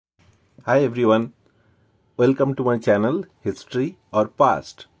Hi everyone, welcome to my channel history और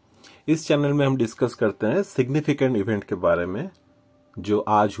past. इस channel में हम डिस्कस करते हैं सिग्निफिकेंट इवेंट के बारे में जो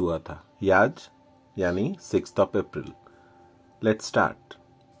आज हुआ था, आज यानी 6 अप्रैल। Let's start.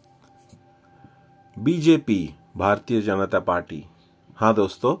 BJP, Bharatiya Janata party. हाँ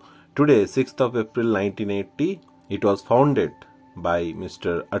दोस्तों, today 6 April 1980 it was founded by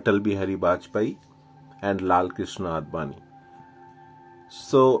mister Atal Bihari Vajpayee and Lal Krishna Advani.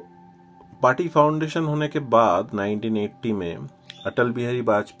 So party foundation होने के बाद 1980 में Atal Bihari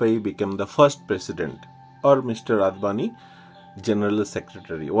Vajpayee became the first president और mister Advani general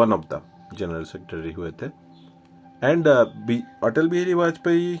secretary, one of the general secretary हुए थे। And Atal Bihari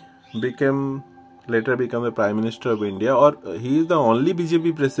Vajpayee later became the Prime Minister of India, or he is the only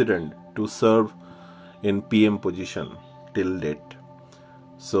BJP president to serve in PM position till date.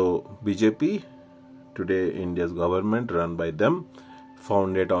 So BJP, today India's government run by them,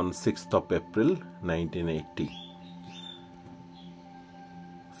 founded on 6th of April 1980.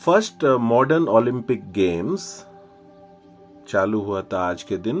 First modern Olympic Games चालू हुआ था आज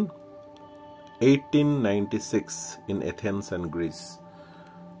के दिन 1896 in Athens and Greece.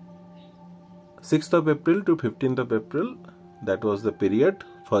 6th of April to 15th of April, that was the period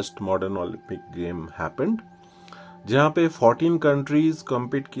first modern Olympic game happened, जहाँ पे 14 countries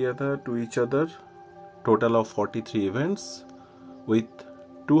compete किया था to each other, total of 43 events with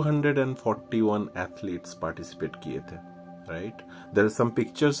 241 athletes participate किए थे, right? There are some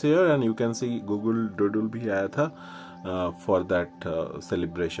pictures here and you can see Google Doodle भी आया था for that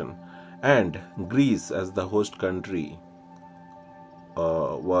celebration. And Greece as the host country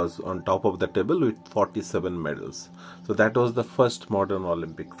was on top of the table with 47 medals. So that was the first modern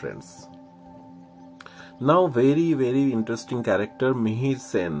Olympic, friends. Now very interesting character Mihir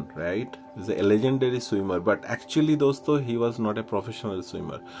Sen, right? He's a legendary swimmer, but actually dosto he was not a professional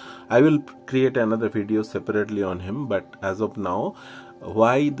swimmer. I will create another video separately on him, but as of now,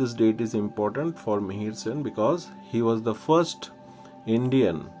 why this date is important for Mihir Sen? Because he was the first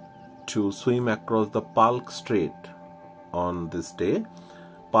Indian to swim across the Palk Strait on this day.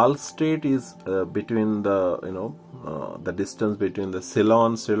 Palk Strait is between the the distance between the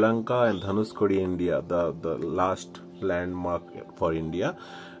Ceylon, Sri Lanka and Dhanushkodi, India, the last landmark for India.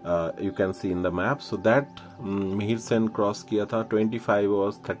 You can see in the map. So that Mihir Sen cross किया था 25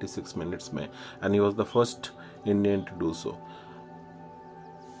 hours 36 minutes में, and he was the first Indian to do so.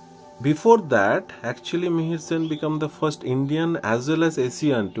 Before that, actually Mihir Sen became the first Indian as well as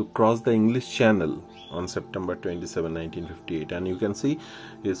Asian to cross the English Channel on September 27, 1958. And you can see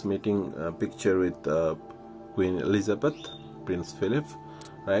his meeting picture with Queen Elizabeth, Prince Philip,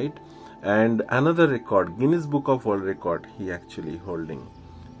 right? And another record, Guinness Book of World Record, he actually holding.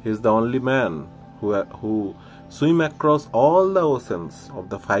 He is the only man who swim across all the oceans of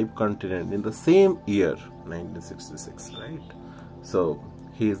the 5 continents in the same year, 1966, right? So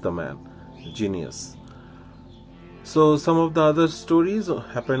he is the man, genius. So some of the other stories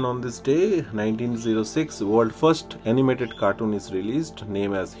happened on this day. 1906, world first animated cartoon is released,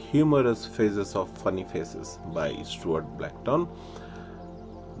 named as Humorous Phases of Funny Faces by Stuart Blackton.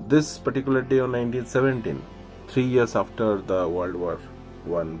 This particular day on 1917, 3 years after the World War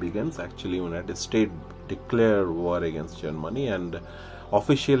I begins, actually United States declared war against Germany and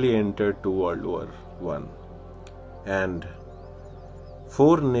officially entered to World War I. And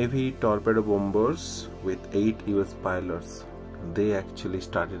 4 Navy torpedo bombers with 8 US pilots, they actually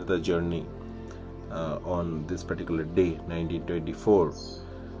started the journey on this particular day, 1924,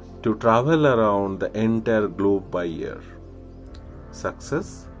 to travel around the entire globe by air.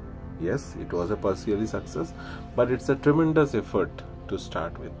 Success? Yes, it was a partially success, but it's a tremendous effort to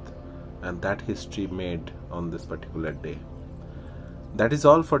start with, and that history made on this particular day. That is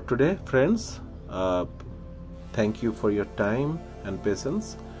all for today, friends. Thank you for your time and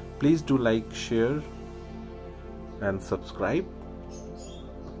patience. Please do like, share and subscribe.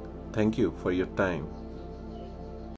 Thank you for your time.